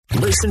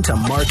Listen to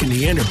Mark and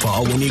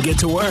Neanderthal when you get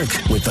to work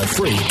with the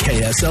free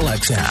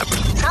KSLX app.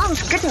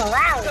 Sounds good and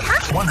loud,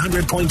 huh?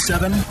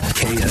 100.7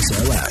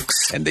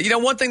 KSLX. And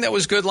one thing that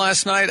was good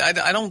last night,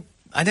 I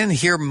didn't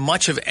hear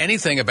much of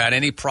anything about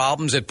any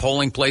problems at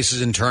polling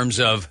places in terms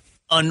of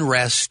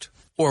unrest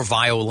or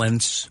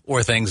violence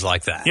or things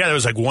like that. Yeah, there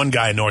was one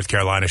guy in North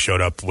Carolina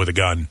showed up with a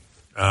gun,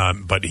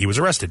 but he was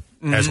arrested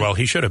as well.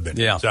 He should have been.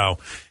 Yeah. So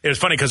it was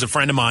funny because a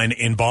friend of mine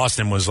in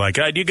Boston was like,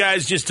 do you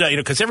guys just,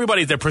 because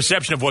everybody, their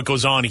perception of what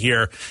goes on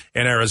here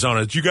in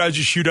Arizona, do you guys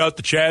just shoot out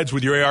the Chads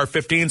with your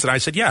AR-15s? And I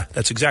said, yeah,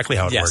 that's exactly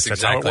how it works.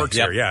 That's how it works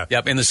here, yeah.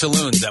 Yep, in the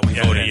saloons that we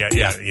vote in.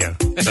 Yeah.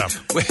 So.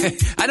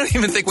 I don't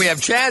even think we have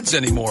Chads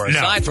anymore,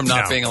 aside from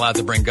not being allowed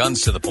to bring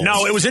guns to the polls.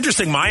 No, it was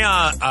interesting.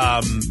 By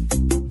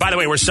the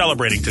way, we're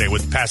celebrating today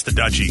with Pass the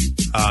Dutchie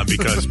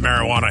because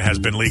marijuana has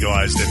been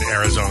legalized in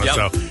Arizona.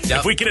 So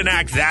if we can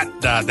enact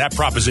that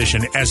proposition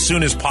as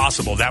soon as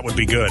possible, that would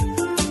be good.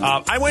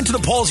 I went to the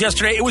polls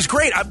yesterday. It was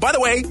great. By the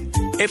way,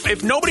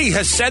 if nobody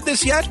has said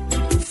this yet,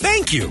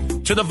 thank you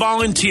to the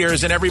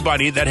volunteers and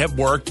everybody that have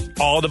worked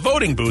all the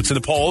voting booths and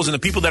the polls and the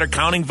people that are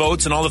counting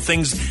votes and all the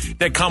things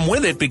that come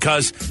with it,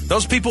 because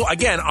those people,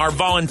 again, are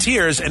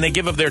volunteers and they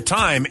give of their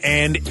time,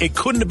 and it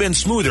couldn't have been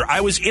smoother.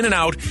 I was in and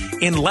out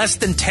in less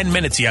than 10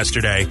 minutes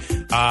yesterday.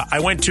 I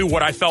went to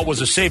what I felt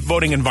was a safe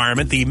voting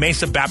environment, the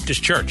Mesa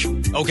Baptist Church.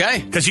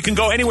 Okay. Because you can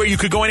go anywhere. You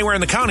could go anywhere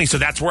in the county, so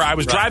that's where I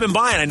was driving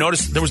by, and I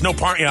noticed there was no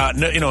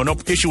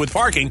issue with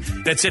parking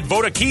that said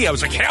vote a key. I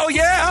was like, hell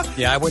yeah!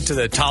 Yeah, I went to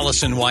the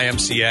Tolleson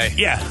YMCA.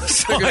 Yeah.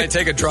 So Figured I'd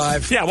take a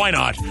drive. Yeah, why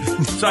not?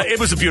 So it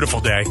was a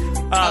beautiful day.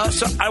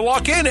 So I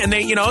walk in, and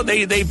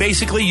they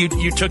basically,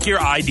 you took your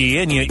ID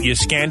and you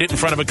scanned it in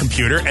front of a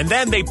computer, and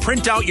then they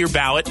print out your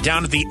ballot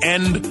down at the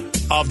end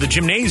of the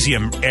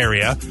gymnasium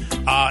area,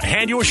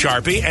 hand you a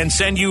Sharpie, and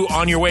send you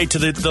on your way to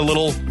the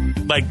little,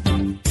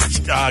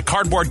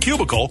 cardboard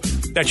cubicle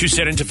that you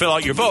sit in to fill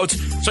out your votes.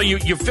 So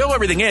you fill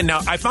everything in.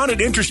 Now, I found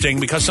it interesting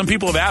because some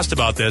people have asked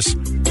about this,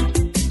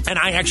 and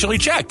I actually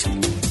checked.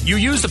 You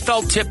use the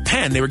felt tip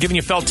pen. They were giving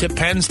you felt tip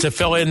pens to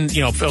fill in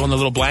the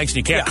little blanks, and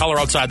you can't color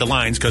outside the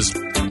lines because,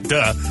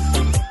 duh.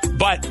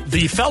 But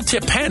the felt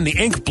tip pen, the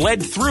ink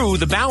bled through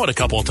the ballot a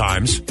couple of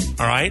times,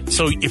 all right?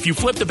 So if you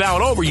flip the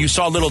ballot over, you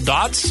saw little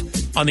dots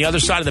on the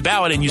other side of the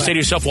ballot, and you say to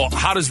yourself, well,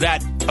 how does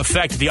that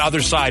affect the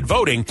other side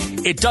voting?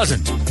 It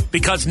doesn't,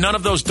 because none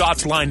of those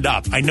dots lined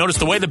up. I noticed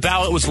the way the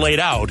ballot was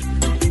laid out,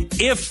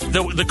 if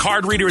the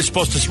card reader is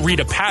supposed to read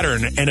a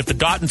pattern, and if the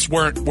dots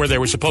weren't where they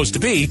were supposed to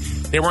be,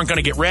 they weren't going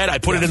to get read. I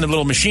put it in the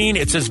little machine.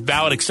 It says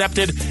ballot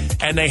accepted,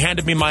 and they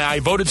handed me my I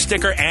voted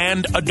sticker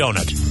and a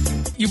donut.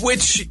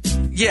 Which,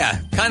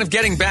 kind of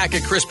getting back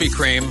at Krispy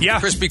Kreme. Yeah.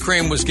 Krispy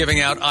Kreme was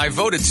giving out I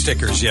voted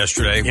stickers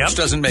yesterday, which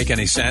doesn't make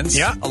any sense.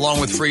 Yeah. Along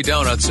with free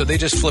donuts, so they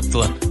just flipped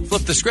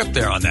the script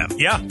there on them.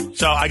 Yeah.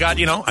 So I got,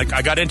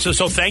 I got into,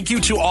 so thank you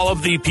to all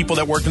of the people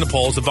that worked in the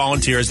polls, the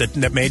volunteers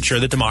that made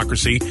sure that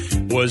democracy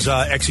was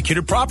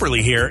executed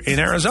properly here in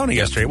Arizona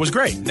yesterday. It was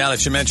great. Now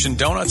that you mentioned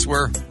donuts,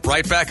 we're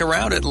right back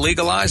around at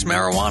legalized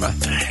marijuana.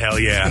 Hell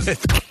yeah.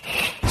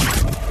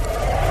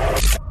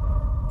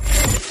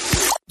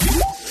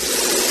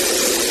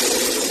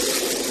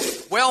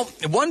 Well,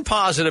 one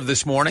positive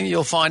this morning,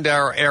 you'll find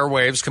our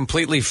airwaves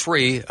completely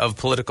free of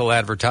political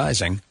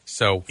advertising.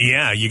 So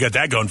yeah, you got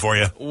that going for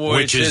you,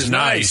 which is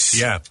nice.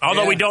 Yeah.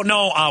 Although we don't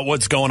know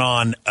what's going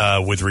on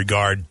with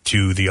regard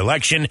to the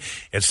election.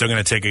 It's still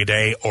going to take a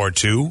day or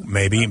two,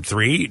 maybe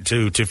three,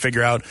 to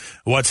figure out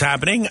what's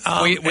happening.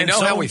 We know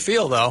how we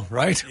feel, though,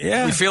 right?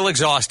 Yeah. We feel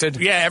exhausted.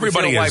 Yeah,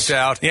 everybody is wiped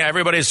out. Yeah,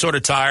 everybody's sort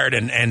of tired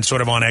and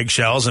sort of on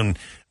eggshells, and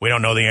we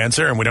don't know the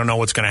answer, and we don't know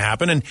what's going to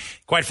happen. And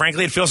quite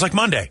frankly, it feels like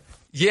Monday.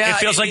 Yeah, it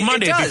feels like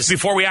Monday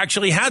before we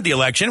actually had the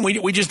election.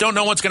 We just don't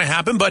know what's going to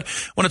happen. But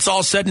when it's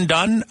all said and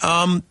done,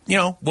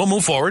 we'll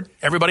move forward.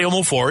 Everybody will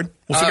move forward.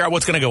 We'll figure out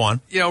what's going to go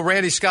on.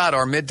 Randy Scott,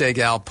 our midday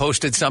gal,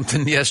 posted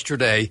something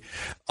yesterday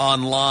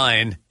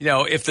online.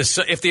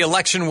 If the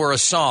election were a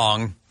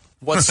song,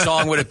 what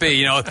song would it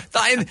be?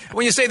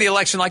 When you say the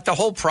election, like the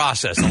whole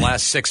process, the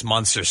last 6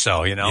 months or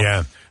so.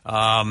 Yeah.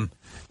 One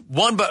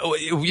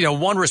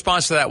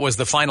response to that was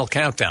The Final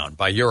Countdown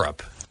by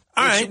Europe.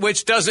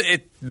 Which does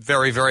it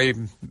very, very,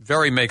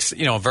 very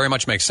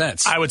much makes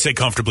sense. I would say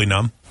comfortably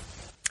numb.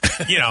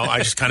 I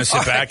just kind of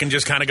sit back and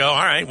just kind of go,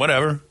 all right,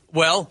 whatever.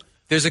 Well,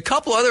 there's a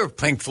couple other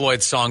Pink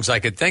Floyd songs I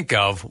could think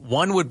of.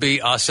 One would be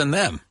Us and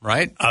Them,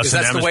 right? Because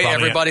that's the way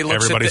everybody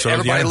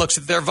looks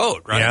at their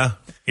vote, right?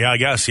 Yeah, I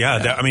guess.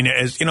 Yeah. I mean,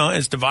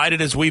 as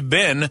divided as we've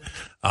been,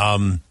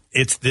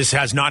 this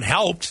has not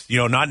helped,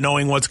 not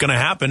knowing what's going to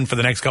happen for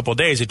the next couple of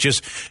days. It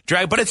just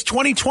dragged. But it's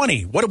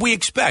 2020. What do we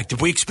expect?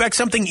 If we expect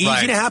something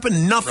easy to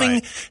happen,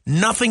 nothing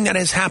that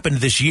has happened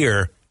this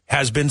year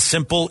has been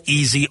simple,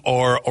 easy,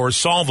 or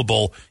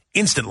solvable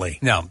instantly.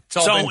 No, it's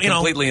all been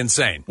completely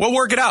insane. We'll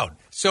work it out.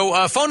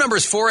 So phone number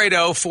is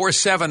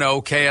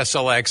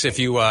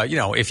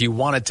 480-470-KSLX if you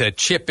wanted to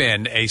chip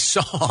in a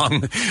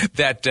song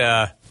that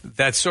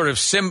that sort of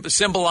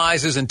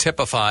symbolizes and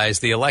typifies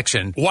the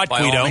election. What,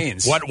 by Guido? all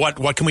means.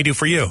 What can we do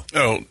for you?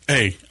 Oh,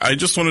 hey, I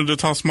just wanted to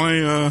toss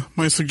my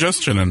my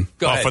suggestion in.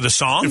 Go ahead. For the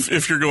song?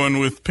 If you're going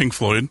with Pink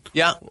Floyd,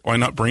 Yeah. why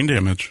not Brain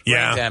Damage?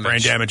 Yeah,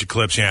 brain damage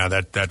eclipse. Yeah,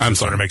 that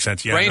sort of makes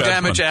sense. Yeah, Brain that's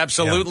damage fun.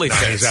 absolutely Yeah, no,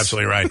 fits. he's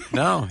absolutely right.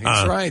 No, he's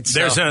right.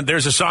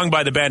 There's a song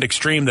by the band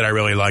Extreme that I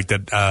really like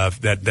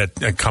that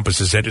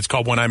encompasses it. It's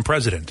called When I'm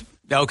President.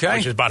 Okay.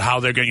 Which is about how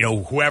they're going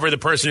to, whoever the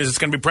person is that's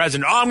going to be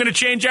president, I'm going to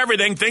change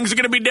everything. Things are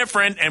going to be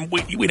different. And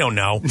we don't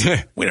know.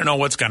 We don't know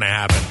what's going to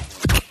happen.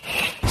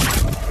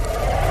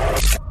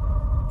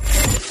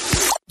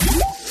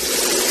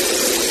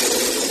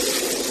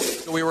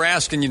 We were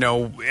asking,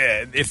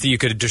 if you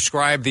could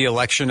describe the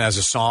election as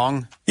a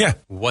song. Yeah.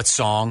 What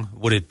song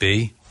would it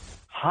be?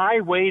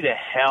 Highway to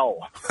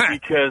Hell,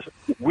 because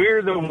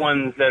we're the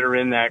ones that are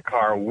in that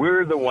car.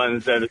 We're the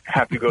ones that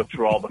have to go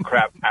through all the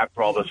crap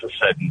after all this is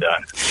said and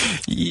done.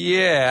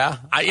 Yeah,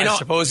 I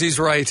suppose he's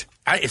right.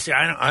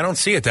 I don't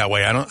see it that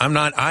way. I'm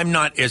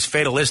not as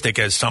fatalistic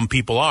as some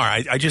people are.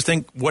 I just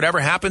think whatever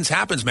happens,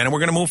 man, and we're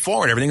going to move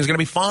forward. Everything's going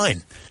to be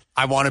fine.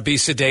 I want to be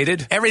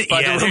sedated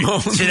by the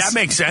Ramones. See, that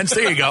makes sense.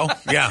 There you go.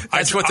 Yeah,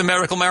 that's what the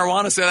medical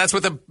marijuana is. That's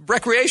what the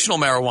recreational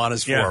marijuana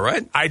is for,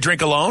 right? I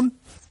drink alone.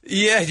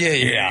 Yeah.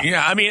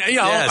 I mean,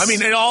 Yes. I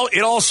mean, it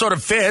all sort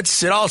of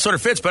fits. It all sort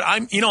of fits. But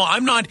I'm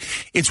not.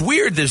 It's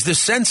weird. There's this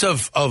sense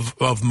of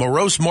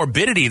morose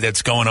morbidity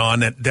that's going on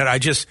that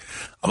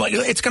I'm like,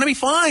 it's going to be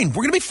fine.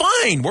 We're going to be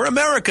fine. We're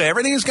America.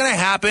 Everything is going to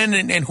happen,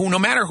 and no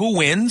matter who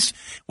wins,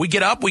 we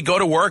get up, we go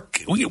to work,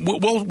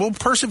 we'll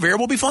persevere.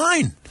 We'll be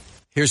fine.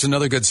 Here's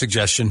another good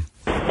suggestion.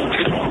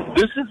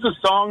 This is the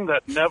song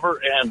that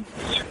never ends.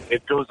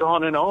 It goes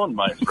on and on,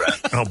 my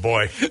friend. Oh,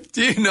 boy.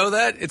 Do you know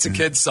that? It's a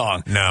kid's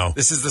song. No.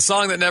 This is the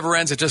song that never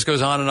ends. It just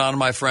goes on and on,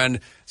 my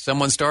friend.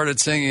 Someone started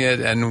singing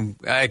it, and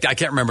I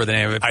can't remember the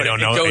name of it. I don't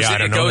know.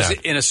 It goes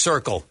in a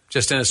circle,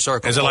 just in a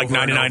circle. Is it like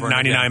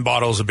 99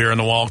 bottles of beer in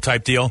the wall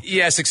type deal?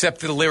 Yes,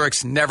 except the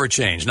lyrics never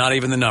change, not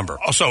even the number.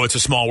 Oh, so it's a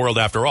small world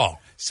after all.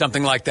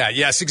 Something like that.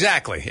 Yes,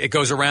 exactly. It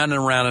goes around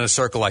and around in a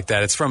circle like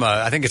that. I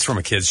think it's from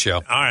a kid's show.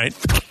 All right.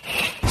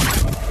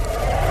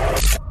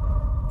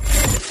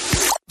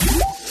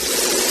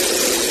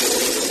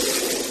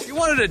 If you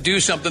wanted to do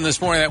something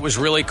this morning that was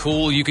really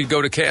cool, you could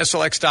go to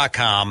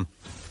KSLX.com,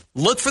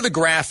 look for the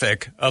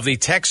graphic of the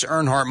Tex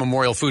Earnhardt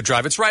Memorial Food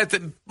Drive. It's right at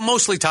the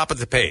mostly top of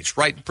the page,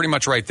 right, pretty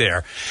much right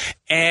there.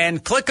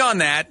 And click on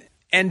that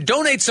and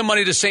donate some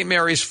money to St.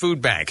 Mary's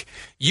Food Bank.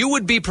 You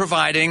would be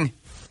providing,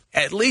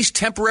 at least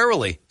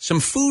temporarily, some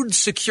food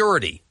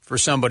security for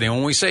somebody. And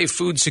when we say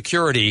food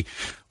security,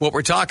 what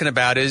we're talking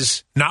about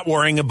is not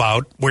worrying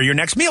about where your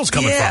next meal's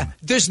coming from.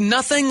 There's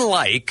nothing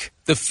like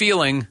the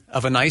feeling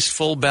of a nice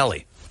full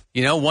belly.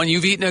 When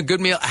you've eaten a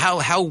good meal,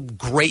 how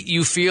great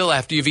you feel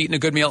after you've eaten a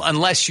good meal,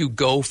 unless you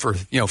go for,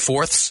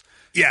 fourths.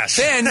 Yes.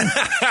 Then,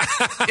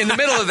 in the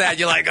middle of that,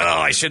 you're like, oh,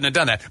 I shouldn't have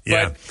done that.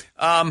 Yeah.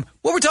 But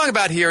what we're talking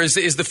about here is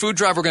the food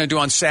drive we're going to do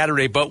on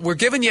Saturday, but we're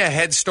giving you a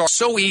head start.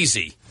 So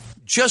easy.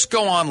 Just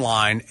go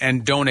online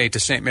and donate to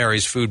St.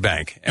 Mary's Food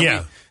Bank.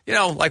 And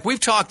we've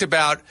talked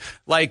about,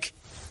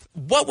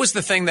 what was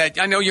the thing that,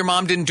 I know your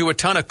mom didn't do a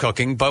ton of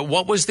cooking, but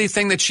what was the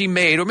thing that she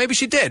made? Or maybe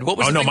she did. What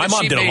was the thing my that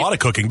mom she did made? a lot of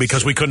cooking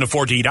because we couldn't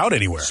afford to eat out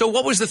anywhere. So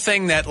what was the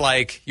thing that,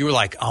 you were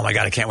like, oh my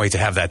God, I can't wait to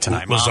have that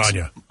tonight?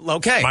 Lasagna.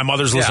 Okay. My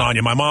mother's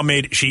lasagna. My mom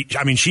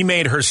she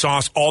made her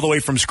sauce all the way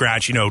from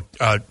scratch, and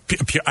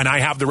I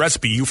have the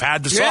recipe. You've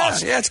had the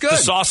sauce. Yeah, it's good. The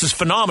sauce is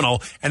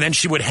phenomenal. And then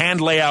she would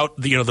hand lay out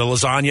the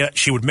lasagna.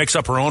 She would mix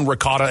up her own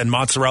ricotta and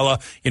mozzarella,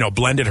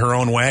 blend it her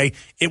own way.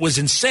 It was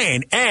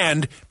insane.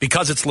 And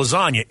because it's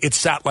lasagna, it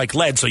sat like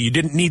lead, so you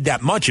didn't need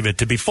that much of it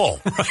to be full.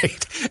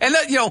 Right. And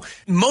that,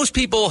 most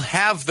people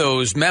have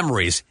those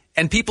memories.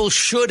 And people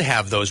should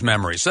have those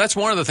memories. So that's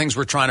one of the things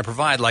we're trying to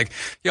provide.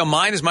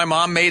 Mine is my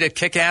mom made a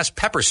kick-ass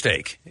pepper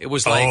steak. It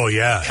was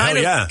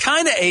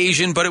kind of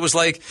Asian, but it was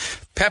like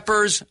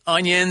peppers,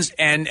 onions,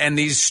 and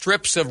these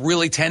strips of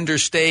really tender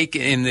steak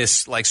in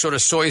this sort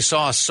of soy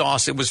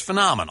sauce. It was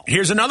phenomenal.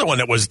 Here's another one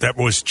that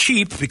was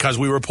cheap because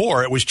we were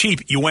poor. It was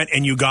cheap. You went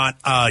and you bought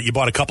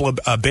a couple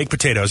of baked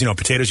potatoes.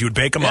 Potatoes, you would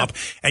bake them up,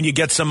 and you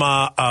get some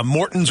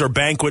Morton's or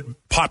Banquet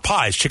pot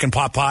pies, chicken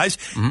pot pies.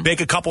 Mm-hmm. Bake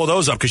a couple of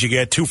those up because you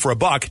get two for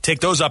 $1. Take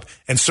those up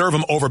and serve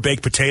them over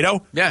baked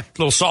potato. Yeah. A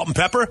little salt and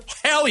pepper.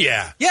 Hell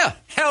yeah. Yeah.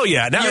 Hell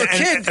yeah. Now, You're a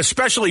kid. And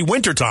especially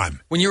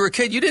wintertime. When you were a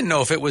kid, you didn't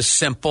know if it was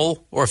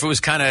simple or if it was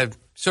kind of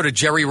sort of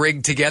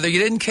jerry-rigged together. You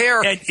didn't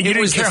care. It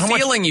was the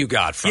feeling you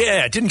got from it.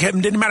 Yeah, it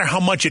didn't matter how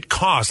much it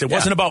cost. It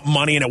wasn't about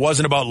money and it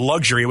wasn't about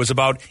luxury. It was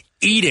about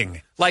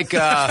eating.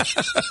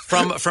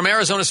 From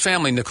Arizona's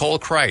Family, Nicole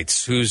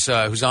Kreitz, who's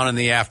on in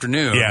the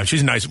afternoon. Yeah,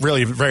 she's nice,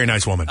 really very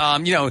nice woman.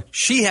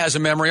 She has a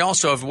memory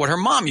also of what her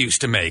mom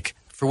used to make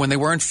for when they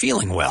weren't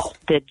feeling well.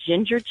 The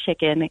ginger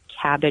chicken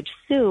cabbage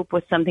soup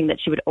was something that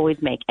she would always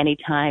make.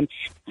 Anytime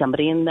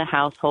somebody in the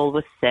household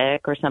was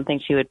sick or something,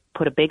 she would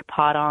put a big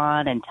pot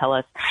on and tell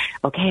us,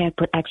 okay, I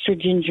put extra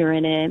ginger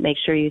in it. Make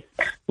sure you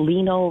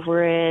lean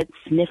over it,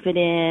 sniff it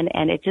in.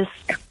 And it just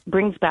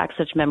brings back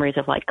such memories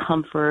of like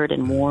comfort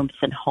and warmth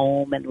and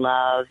home and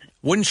love.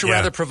 Wouldn't you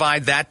rather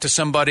provide that to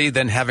somebody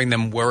than having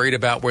them worried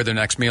about where their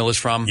next meal is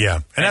from? Yeah.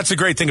 And that's the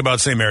great thing about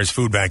St. Mary's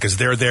Food Bank is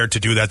they're there to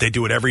do that. They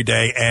do it every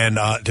day. And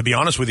to be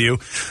honest with you,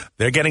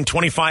 they're getting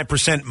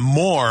 25%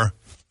 more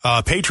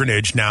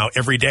patronage now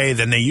every day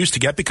than they used to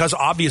get because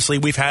obviously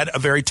we've had a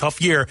very tough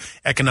year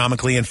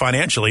economically and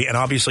financially and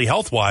obviously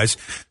health-wise.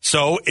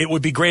 So it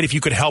would be great if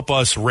you could help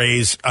us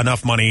raise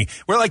enough money.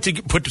 We'd like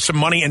to put some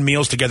money and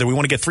meals together. We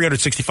want to get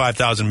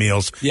 365,000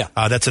 meals. Yeah.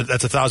 That's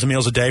 1,000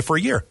 meals a day for a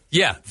year.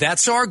 Yeah,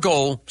 that's our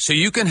goal. So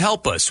you can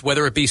help us,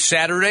 whether it be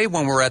Saturday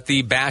when we're at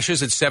the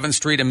Bashes at 7th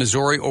Street in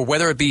Missouri, or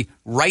whether it be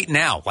right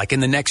now, like in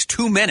the next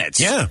 2 minutes.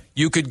 Yeah.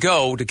 You could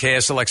go to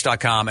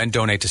KSLX.com and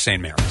donate to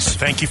St. Mary's.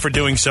 Thank you for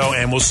doing so,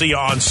 and we'll see you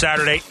on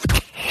Saturday.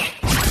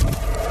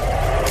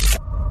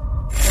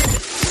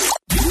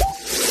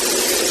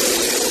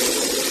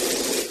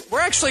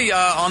 We're actually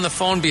on the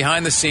phone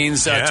behind the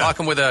scenes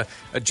talking with a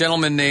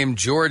gentleman named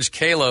George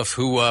Califf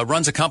who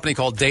runs a company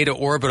called Data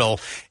Orbital,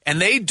 and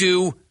they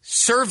do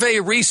survey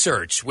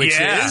research, which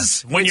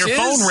is when your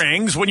phone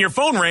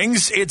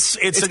rings,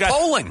 it's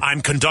polling.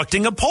 I'm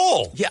conducting a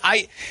poll. Yeah,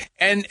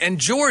 and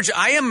George,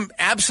 I am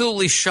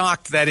absolutely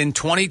shocked that in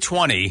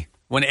 2020,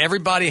 when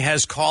everybody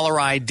has caller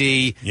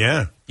ID,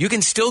 you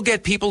can still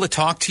get people to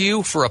talk to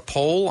you for a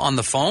poll on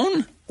the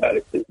phone?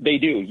 They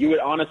do. You would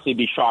honestly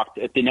be shocked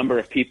at the number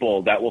of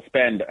people that will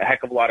spend a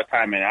heck of a lot of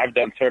time. And I've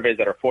done surveys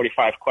that are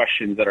 45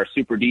 questions that are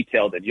super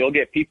detailed, and you'll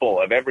get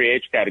people of every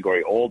age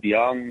category, old,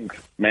 young,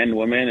 men,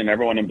 women, and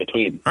everyone in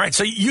between. All right,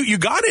 so you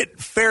got it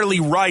fairly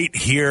right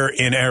here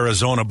in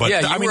Arizona, but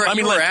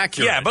you were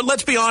accurate. Yeah, but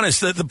let's be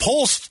honest, the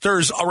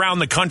pollsters around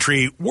the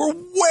country were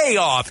way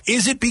off.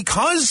 Is it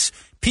because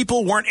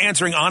people weren't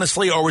answering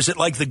honestly, or was it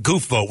like the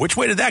goof vote? Which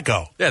way did that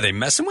go? Yeah, they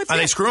messing with you? Are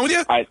they screwing with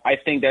you? I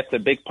think that's a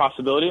big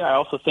possibility. I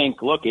also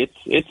think, look, it's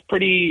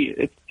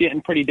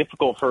getting pretty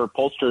difficult for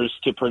pollsters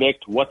to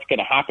predict what's going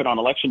to happen on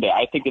Election Day.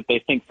 I think that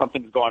they think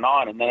something's going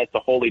on, and then it's a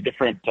wholly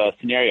different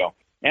scenario.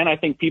 And I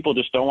think people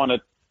just don't want to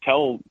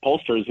tell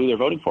pollsters who they're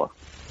voting for.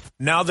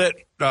 Now that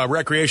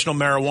recreational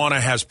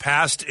marijuana has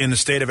passed in the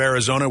state of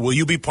Arizona, will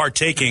you be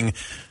partaking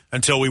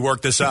until we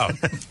work this out?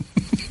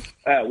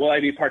 Will I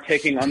be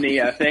partaking on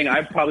the thing?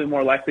 I'm probably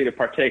more likely to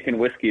partake in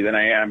whiskey than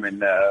I am in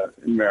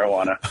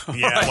marijuana.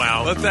 Yeah,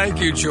 wow. Well, thank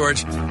you,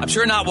 George. I'm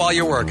sure not while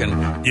you're working.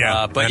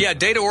 Yeah.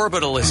 Data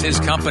Orbital is his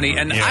company.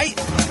 And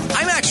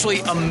I'm actually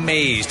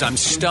amazed. I'm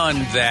stunned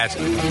that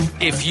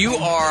if you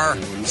are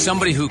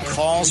somebody who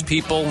calls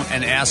people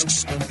and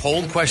asks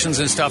poll questions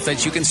and stuff,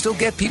 that you can still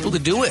get people to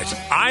do it.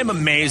 I'm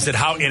amazed at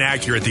how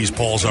inaccurate these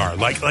polls are.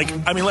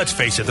 I mean, let's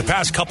face it. The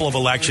past couple of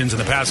elections and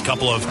the past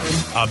couple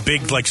of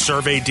big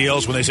survey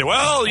deals when they say,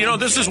 well,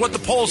 this is what the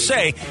polls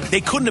say,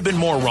 they couldn't have been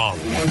more wrong.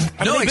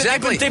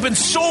 Exactly. They've been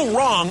so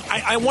wrong.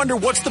 I wonder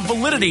what's the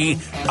validity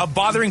of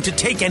bothering to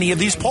take any of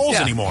these polls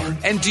anymore.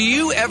 And do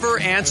you ever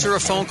answer a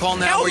phone call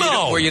now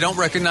where you don't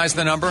recognize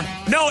the number?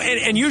 No,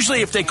 and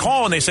usually if they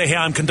call and they say, hey,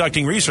 I'm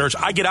conducting research,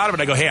 I get out of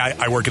it. I go, hey,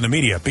 I work in the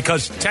media.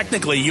 Because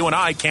technically you and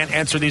I can't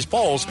answer these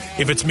polls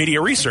if it's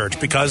media research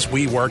because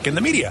we work in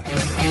the media.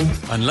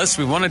 Unless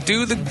we want to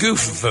do the goof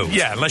vote.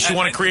 Yeah, unless you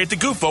want to create the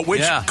goof vote,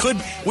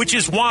 which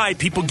is why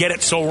people get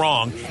it so wrong.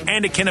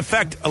 And it can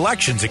affect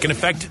elections. It can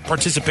affect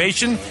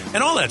participation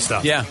and all that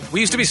stuff. Yeah,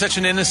 we used to be such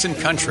an innocent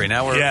country.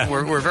 Now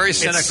we're very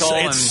cynical.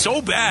 It's so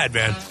bad,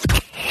 man.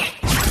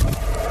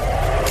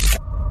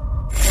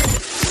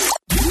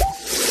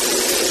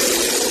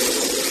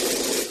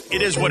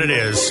 It is what it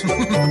is,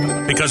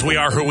 because we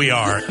are who we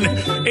are.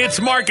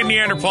 It's Mark and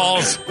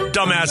Neanderthals,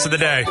 dumbass of the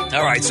day.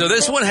 All right, so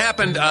this one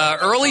happened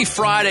early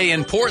Friday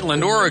in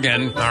Portland,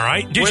 Oregon. All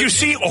right. Did you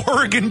see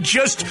Oregon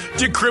just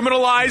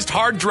decriminalized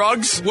hard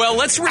drugs? Well,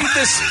 let's read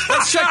this.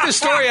 Let's check this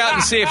story out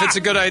and see if it's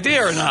a good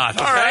idea or not.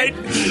 Okay? All right.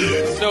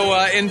 So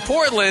in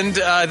Portland,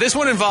 this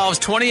one involves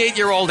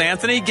 28-year-old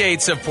Anthony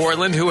Gates of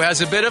Portland, who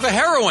has a bit of a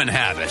heroin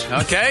habit.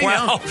 Okay.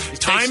 Well,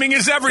 timing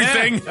is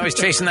everything. Yeah. Oh, he's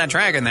chasing that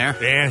dragon there.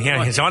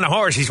 Yeah. He's on the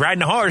horse. He's riding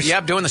the horse.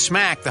 Yep, doing the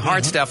smack, the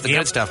hard stuff, the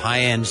good stuff,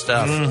 high-end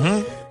stuff.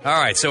 Mm-hmm. All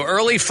right, so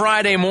early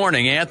Friday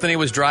morning, Anthony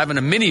was driving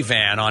a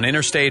minivan on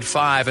Interstate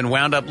 5 and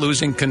wound up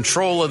losing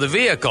control of the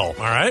vehicle.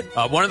 All right.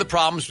 One of the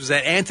problems was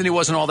that Anthony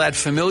wasn't all that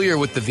familiar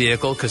with the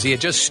vehicle because he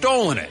had just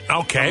stolen it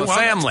from a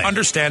family.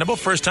 Understandable.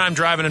 First time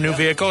driving a new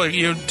vehicle,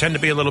 you tend to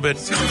be a little bit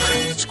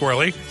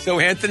squirrely. So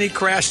Anthony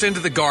crashed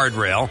into the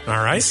guardrail.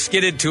 All right.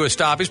 Skidded to a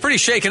stop. He's pretty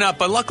shaken up,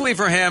 but luckily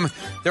for him,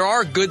 there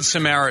are good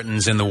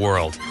Samaritans in the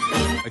world.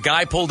 A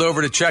guy pulled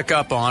over to check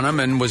up on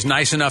him and was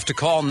nice enough to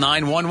call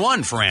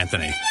 911 for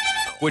Anthony,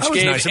 which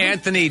gave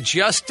Anthony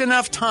just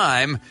enough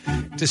time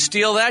to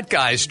steal that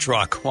guy's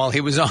truck while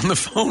he was on the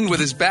phone with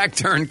his back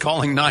turned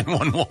calling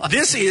 911.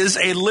 This is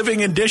a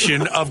living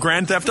edition of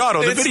Grand Theft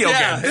Auto, the video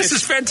game. This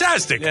is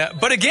fantastic. Yeah,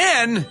 but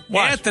again,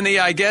 Anthony,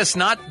 I guess,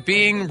 not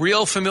being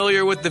real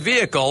familiar with the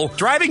vehicle.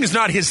 Driving is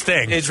not his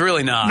thing. It's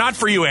really not. Not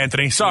for you,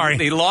 Anthony. Sorry.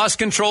 He lost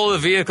control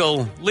of the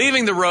vehicle,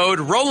 leaving the road,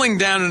 rolling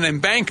down an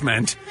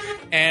embankment.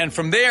 And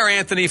from there,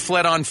 Anthony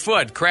fled on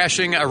foot,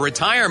 crashing a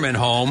retirement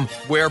home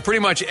where pretty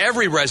much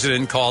every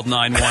resident called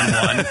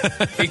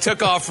 911. He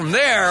took off from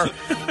there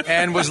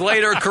and was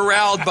later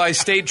corralled by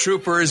state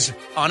troopers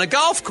on a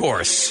golf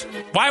course.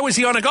 Why was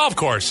he on a golf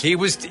course? He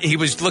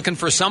was looking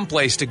for some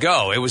place to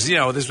go. It was,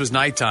 this was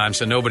nighttime,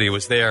 so nobody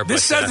was there.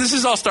 This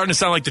is all starting to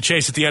sound like the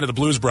chase at the end of the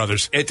Blues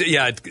Brothers. It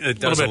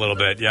does a little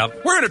bit,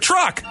 yep. We're in a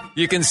truck.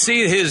 You can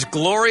see his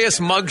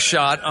glorious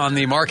mugshot on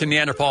the Mark and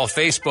Neanderthal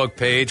Facebook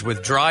page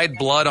with dried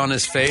blood on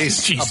his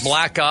face, a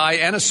black eye,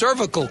 and a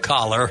cervical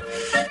collar.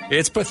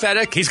 It's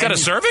pathetic. He's got a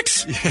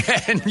cervix?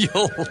 And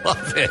you'll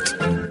love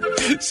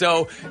it.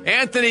 So,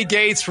 Anthony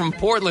Gates from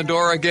Portland,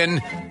 Oregon,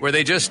 where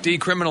they just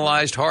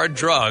decriminalized hard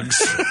drugs.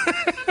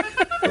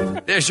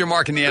 There's your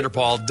Mark and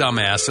Neanderthal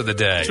dumbass of the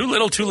day. Too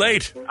little, too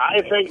late.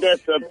 I think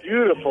that's a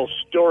beautiful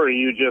story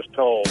you just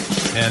told.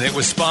 And it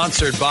was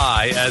sponsored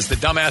by, as the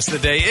dumbass of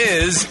the day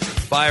is,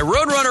 by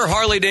Roadrunner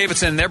Harley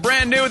Davidson. They're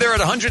brand new. They're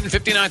at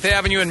 159th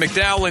Avenue in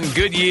McDowell and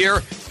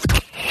Goodyear.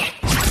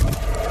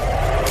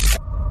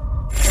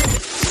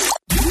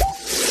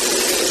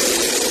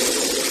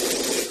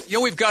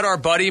 We've got our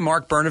buddy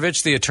Mark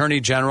Brnovich, the Attorney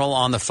General,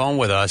 on the phone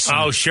with us.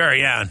 Oh, sure,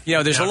 yeah.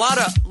 There's a lot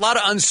of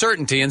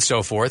uncertainty and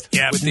so forth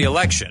with the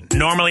election.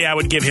 Normally, I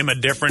would give him a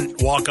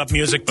different walk-up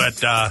music,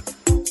 but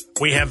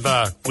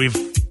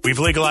we've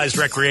legalized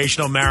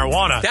recreational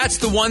marijuana. That's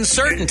the one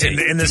certainty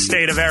in the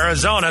state of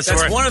Arizona. So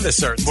that's one of the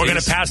certainties. We're going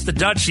to pass the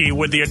Dutchie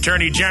with the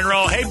Attorney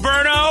General. Hey,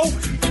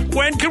 Berno,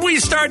 when can we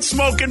start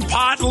smoking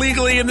pot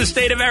legally in the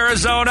state of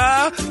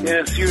Arizona?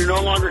 Yes, you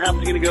no longer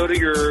have to go to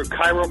your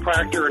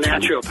chiropractor or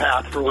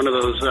naturopath for one of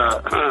those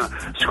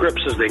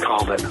scripts, as they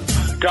called it.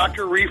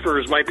 Dr.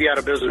 Reefers might be out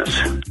of business.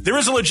 There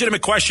is a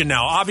legitimate question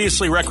now.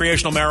 Obviously,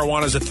 recreational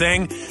marijuana is a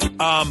thing.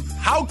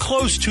 How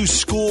close to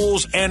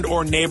schools and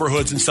or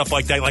neighborhoods and stuff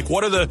like that? Like,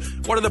 what are the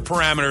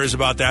parameters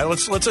about that?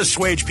 Let's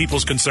assuage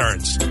people's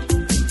concerns.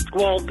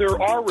 Well, there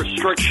are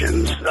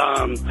restrictions.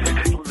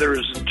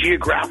 There's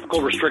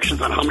geographical restrictions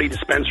on how many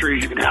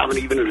dispensaries you can have, and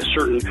even in a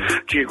certain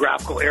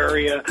geographical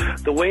area.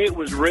 The way it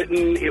was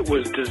written, it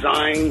was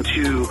designed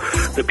to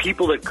the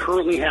people that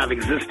currently have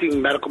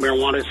existing medical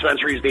marijuana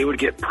dispensaries. They would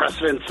get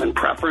precedence and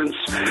preference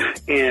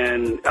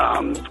in,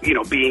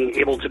 being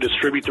able to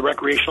distribute the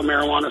recreational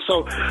marijuana.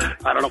 So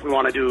I don't know if we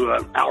want to do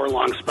an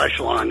hour-long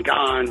special on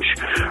ganj,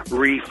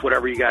 reef,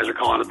 whatever you guys are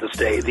calling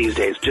it these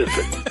days. Just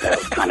that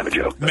was kind of a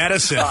joke.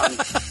 Medicine.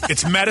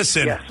 It's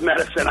medicine. Yes,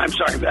 medicine. I'm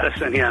sorry,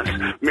 medicine, yes.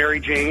 Mary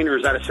Jane, or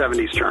is that a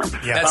 70s term?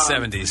 Yeah, that's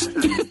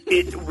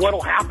 70s.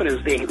 What'll happen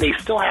is they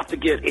still have to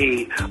get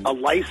a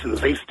license.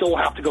 They still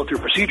have to go through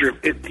procedure.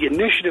 The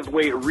initiative, the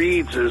way it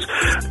reads, is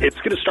it's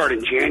going to start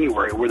in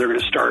January, where they're going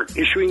to start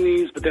issuing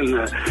these, but then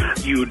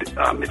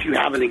if you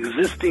have an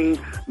existing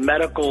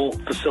medical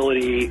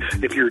facility,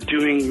 if you're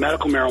doing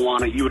medical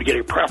marijuana, you would get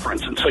a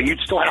preference. And so you'd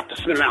still have to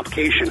submit an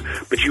application,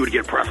 but you would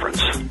get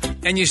preference.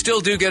 And you still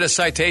do get a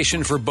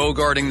citation for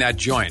bogarting that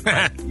joint,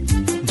 right?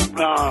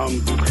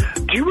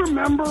 Do you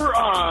remember,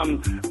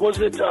 was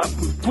it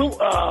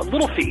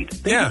Little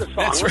Feat? Yeah,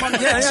 that's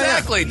right. Yeah,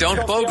 exactly.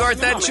 Don't bogart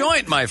that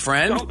joint, my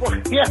friend.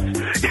 Yes.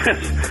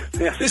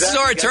 This is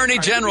our Attorney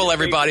General,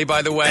 everybody,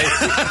 by the way.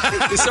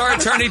 This is our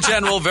Attorney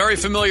General, very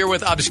familiar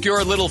with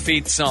obscure Little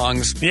Feat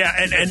songs. Yeah,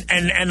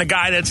 and the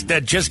guy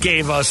that just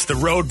gave us the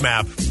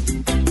roadmap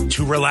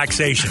to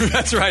relaxation.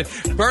 That's right.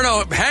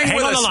 Berno, hang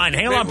with on us. The line.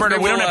 Hang on, Berno.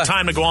 We don't have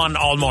time to go on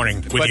all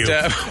morning with you.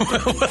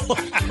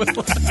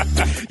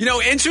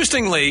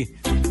 Interestingly,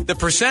 the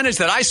percentage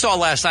that I saw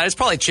last night, it's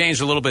probably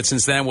changed a little bit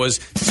since then, was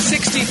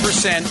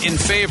 60% in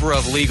favor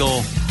of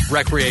legal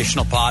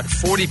recreational pot,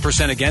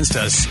 40% against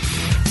us.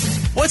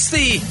 What's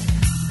the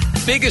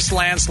biggest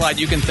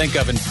landslide you can think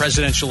of in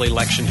presidential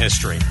election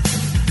history?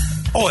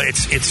 Oh,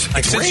 it's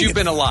since Reagan. You've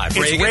been alive.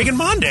 It's Reagan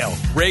Mondale.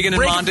 Reagan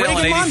and Mondale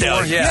in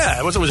 84? Yeah.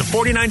 It was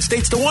 49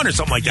 states to 1 or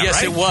something like that, yes,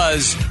 right? It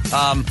was.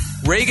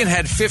 Reagan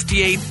had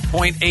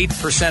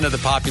 58.8% of the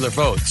popular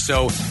vote.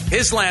 So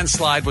his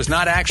landslide was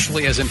not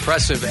actually as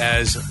impressive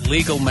as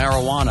legal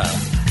marijuana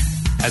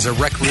as a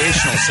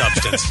recreational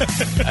substance.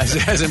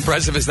 as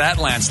impressive as that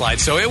landslide.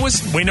 So it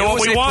was. We know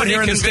what we want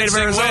here in the state of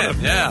Arizona.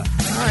 Win. Yeah.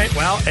 All right.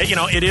 Well,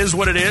 it is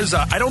what it is.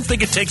 I don't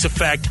think it takes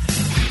effect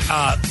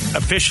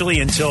officially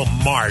until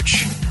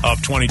March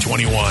of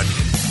 2021.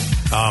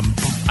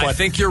 I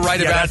think you're right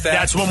about that.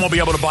 That's when we'll be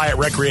able to buy it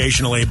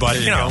recreationally. But,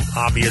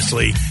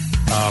 obviously,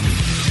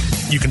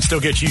 you can still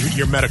get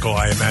your medical,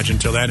 I imagine,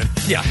 till then.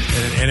 Yeah.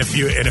 And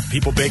if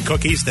people bake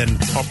cookies, then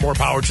more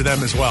power to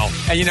them as well.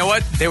 And you know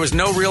what? There was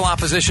no real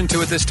opposition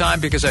to it this time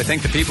because I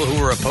think the people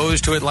who were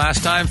opposed to it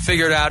last time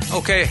figured out,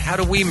 okay, how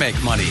do we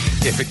make money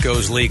if it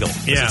goes legal?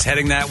 Yeah. It's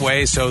heading that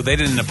way, so they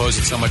didn't oppose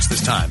it so much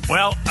this time.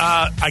 Well,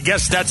 I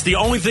guess that's the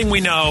only thing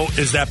we know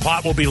is that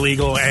pot will be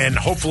legal, and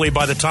hopefully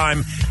by the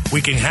time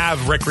we can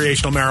have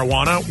recreational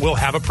marijuana, we'll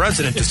have a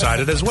president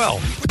decided as well.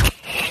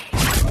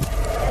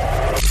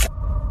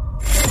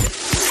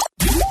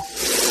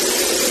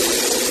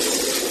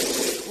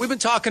 We've been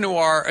talking to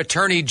our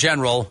Attorney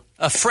General,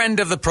 a friend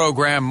of the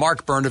program,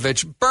 Mark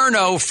Brnovich,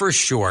 Berno for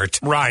short.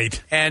 Right.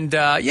 And,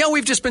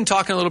 we've just been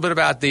talking a little bit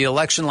about the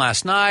election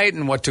last night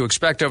and what to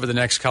expect over the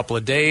next couple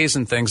of days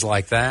and things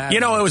like that.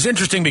 You know, it was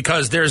interesting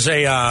because there's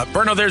a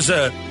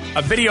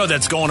video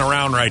that's going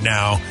around right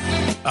now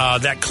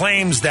that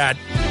claims that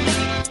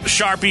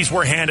Sharpies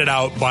were handed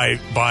out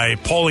by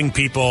polling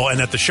people and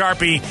that the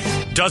Sharpie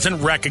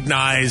doesn't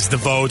recognize the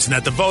votes and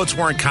that the votes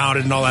weren't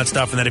counted and all that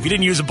stuff and that if you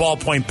didn't use a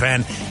ballpoint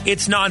pen,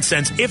 it's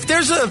nonsense. If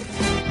there's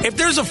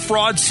a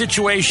fraud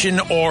situation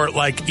or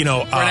like, an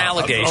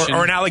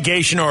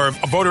allegation or a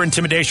voter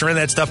intimidation or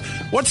any of that stuff,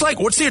 what's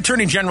the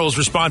Attorney General's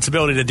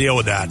responsibility to deal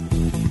with that?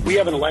 We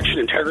have an election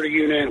integrity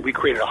unit. We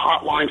created a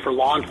hotline for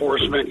law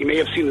enforcement. You may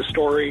have seen the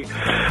story. In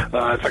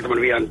fact, I'm going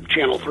to be on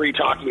Channel 3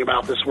 talking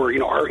about this where,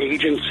 our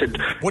agents had...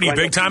 What, are you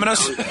big-timing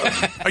us?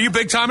 Are you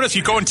big-timing us?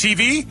 You go on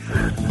TV?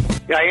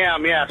 Yeah, I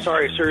am. Yeah,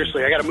 sorry,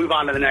 seriously. I got to move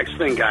on to the next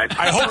thing, guys.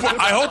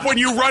 I hope when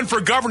you run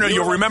for governor,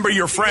 you'll remember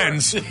your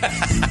friends.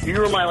 You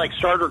were my,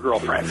 starter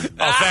girlfriend.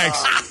 Oh,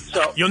 thanks.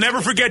 So you'll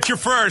never forget your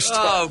first.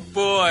 Oh,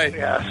 boy.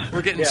 Yes.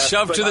 We're getting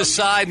shoved to the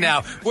side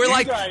now. We're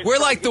like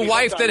the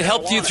wife that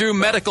helped you through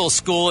medical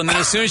school, and then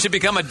as soon as you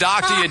become a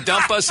doctor, you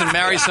dump us and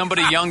marry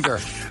somebody younger.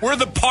 We're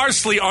the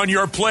parsley on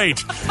your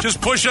plate.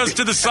 Just push us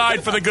to the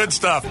side for the good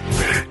stuff.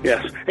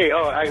 Yes. Hey,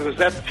 was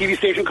that the TV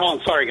station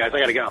calling? Sorry, guys, I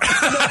got to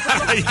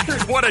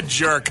go. What a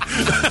jerk.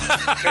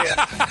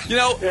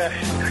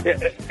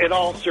 In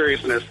all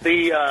seriousness,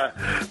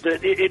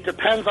 it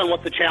depends on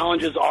what the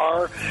challenges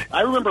are.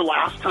 I remember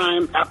last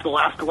time, after the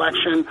last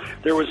election,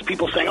 there was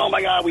people saying, oh,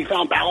 my God, we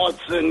found ballots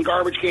in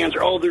garbage cans,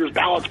 or, there's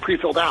ballots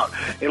pre-filled out.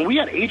 And we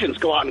had agents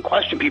go out and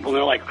question people, and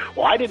they're like,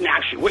 well, I didn't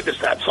actually witness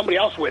that. Somebody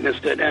else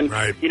witnessed it. And,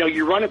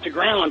 you run it to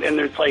ground, and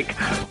there's,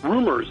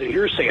 rumors and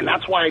hearsay. And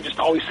that's why I just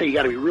always say you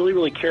got to be really,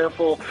 really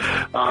careful.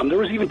 There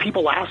was even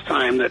people last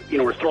time that,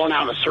 were throwing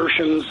out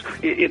assertions.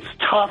 It's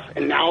tough,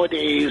 and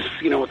nowadays,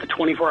 with the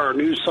 24-hour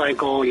news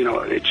cycle,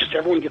 it's just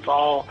everyone gets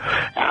all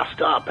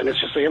assed up, and it's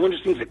just everyone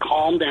just needs to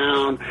calm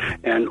down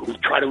and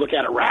try to look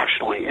at it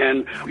rationally.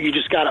 And you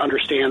just got to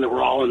understand that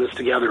we're all in this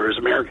together as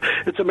Americans.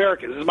 It's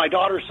Americans. As my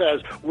daughter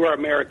says, we're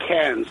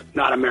Americans,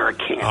 not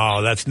Americans.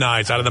 Oh, that's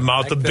nice. Out of the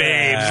mouth of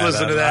babes.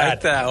 Listen to that. I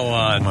like that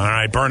one. All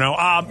right,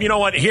 Berno. You know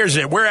what? Here's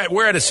it. We're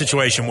at a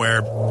situation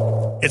where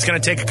it's going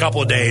to take a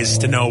couple of days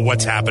to know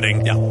what's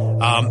happening. Yeah.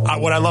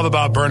 What I love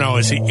about Berno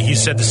is he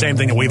said the same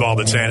thing that we've all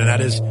been saying, and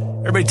that is,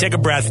 everybody take a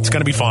breath. It's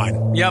going to be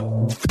fine. Yep.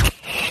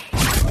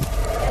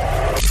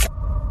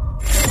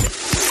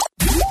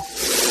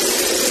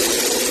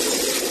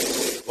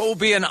 What will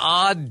be an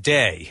odd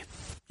day?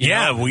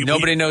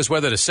 Nobody knows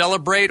whether to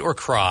celebrate or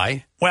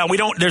cry. Well, we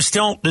don't. There's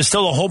still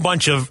a whole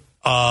bunch of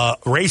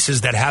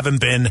races that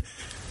haven't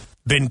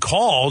been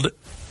called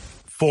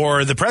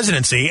for the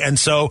presidency. And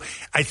so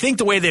I think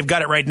the way they've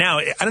got it right now,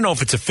 I don't know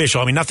if it's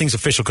official. I mean, nothing's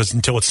official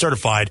until it's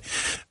certified,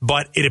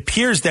 but it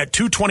appears that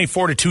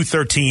 224 to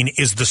 213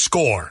 is the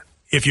score.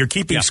 If you're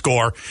keeping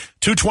score,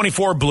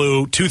 224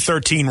 blue,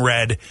 213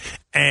 red,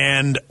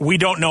 and we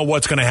don't know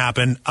what's going to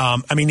happen.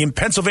 In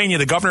Pennsylvania,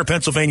 the governor of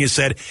Pennsylvania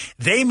said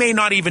they may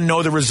not even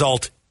know the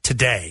result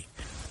today.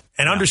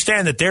 And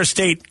understand that their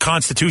state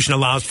constitution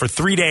allows for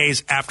 3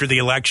 days after the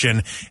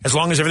election, as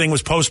long as everything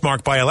was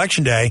postmarked by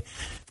Election Day,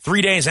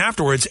 3 days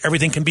afterwards,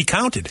 everything can be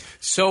counted.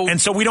 So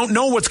we don't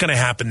know what's going to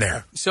happen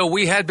there. So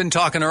we had been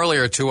talking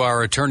earlier to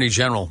our Attorney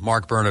General,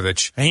 Mark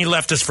Brnovich. And he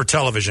left us for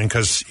television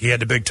because he had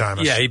to big-time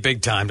us. Yeah, he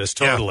big-timed us,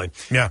 totally.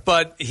 Yeah.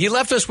 But he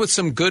left us with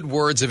some good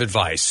words of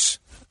advice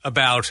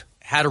about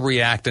how to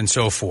react and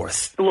so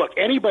forth. Look,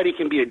 anybody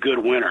can be a good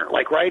winner.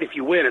 If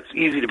you win, it's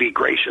easy to be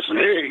gracious and,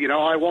 hey,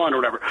 I won or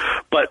whatever.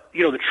 But,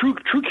 the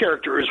true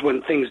character is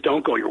when things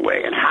don't go your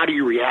way, and how do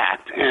you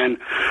react? And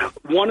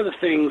one of the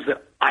things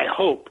that I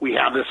hope we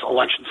have this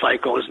election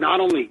cycle is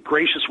not only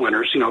gracious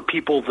winners,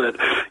 people that,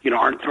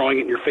 aren't throwing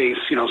it in your face,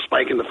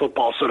 spiking the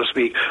football, so to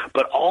speak,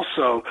 but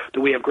also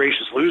that we have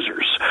gracious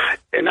losers.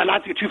 And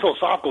not to get too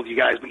philosophical with you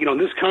guys, but, in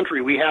this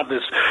country, we have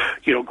this,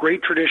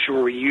 great tradition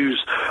where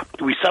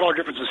we settle our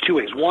differences two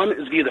ways. One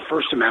is via the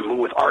First Amendment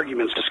with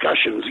arguments,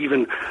 discussions,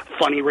 even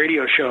funny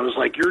radio shows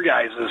like your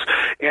guys's.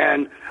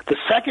 And the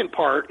second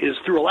part is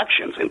through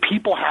elections, and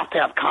people have to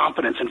have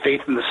confidence and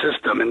faith in the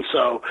system. And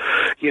so,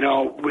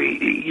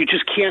 you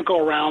just can't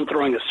go around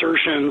throwing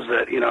assertions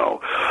that,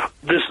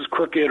 this is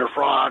crooked or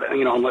fraud,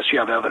 unless you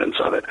have evidence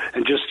of it.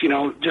 And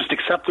just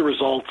accept the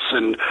results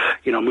and,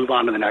 move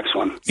on to the next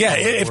one.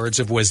 Yeah. Words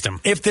of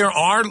wisdom. If there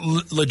are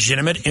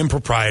legitimate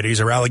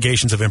improprieties or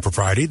allegations of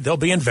impropriety, they'll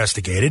be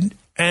investigated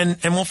and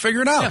we'll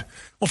figure it out. Yeah.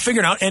 We'll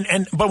figure it out.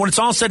 But when it's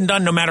all said and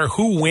done, no matter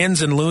who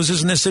wins and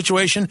loses in this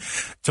situation,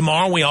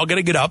 tomorrow we all got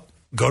to get up,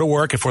 go to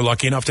work if we're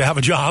lucky enough to have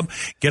a job,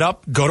 get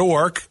up, go to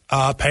work,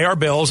 pay our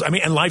bills.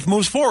 And life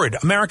moves forward.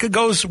 America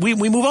goes, we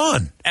move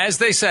on. As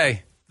they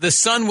say, the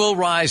sun will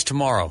rise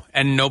tomorrow,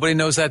 and nobody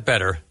knows that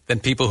better than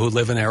people who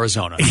live in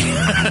Arizona.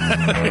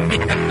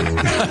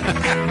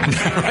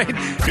 Right?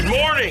 Good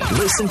morning.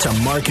 Listen to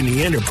Mark and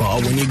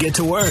Neanderthal when you get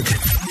to work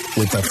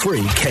with the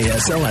free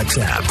KSLX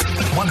app.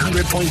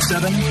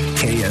 100.7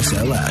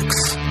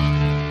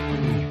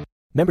 KSLX.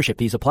 Membership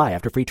fees apply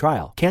after free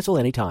trial. Cancel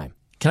anytime.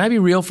 Can I be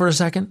real for a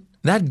second?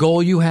 That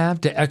goal you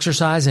have to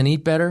exercise and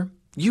eat better,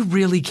 you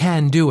really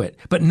can do it.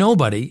 But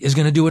nobody is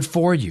going to do it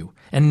for you.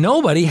 And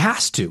nobody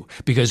has to,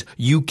 because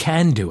you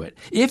can do it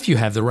if you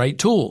have the right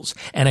tools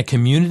and a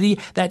community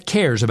that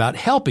cares about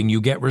helping you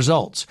get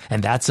results.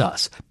 And that's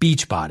us,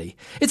 Beachbody.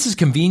 It's as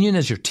convenient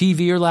as your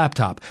TV or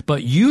laptop,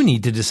 but you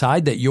need to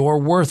decide that you're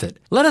worth it.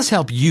 Let us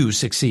help you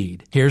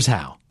succeed. Here's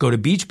how. Go to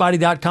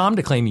Beachbody.com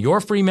to claim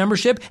your free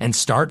membership and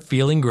start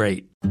feeling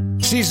great.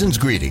 Season's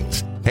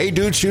greetings. Hey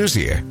Dude Shoes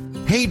here.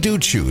 Hey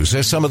Dude Shoes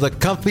are some of the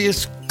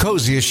comfiest,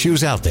 coziest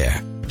shoes out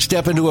there.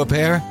 Step into a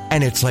pair,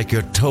 and it's like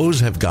your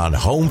toes have gone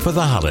home for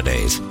the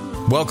holidays.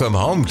 Welcome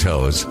home,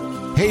 toes.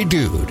 Hey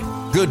Dude,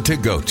 good to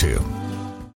go to.